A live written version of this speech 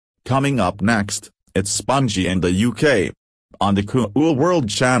Coming up next, it's Spongy in the UK. On the Cool World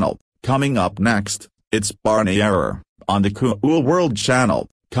channel. Coming up next, it's Barney Error. On the Cool World channel.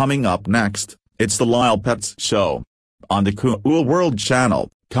 Coming up next, it's the Lyle Pets Show. On the Cool World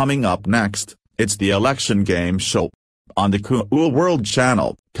channel. Coming up next, it's the Election Game Show. On the Cool World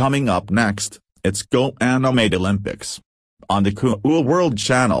channel. Coming up next, it's Go Animate Olympics. On the Cool World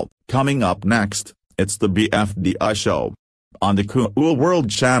channel. Coming up next, it's the BFDI Show. On the Cool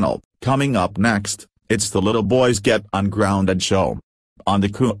World channel. Coming up next, it's the Little Boys Get Ungrounded Show. On the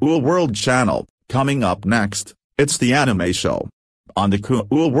Cool World channel. Coming up next, it's the Anime Show. On the Cool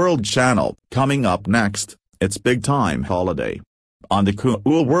World channel. Coming up next, it's Big Time Holiday. On the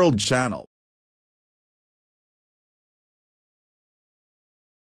Cool World channel.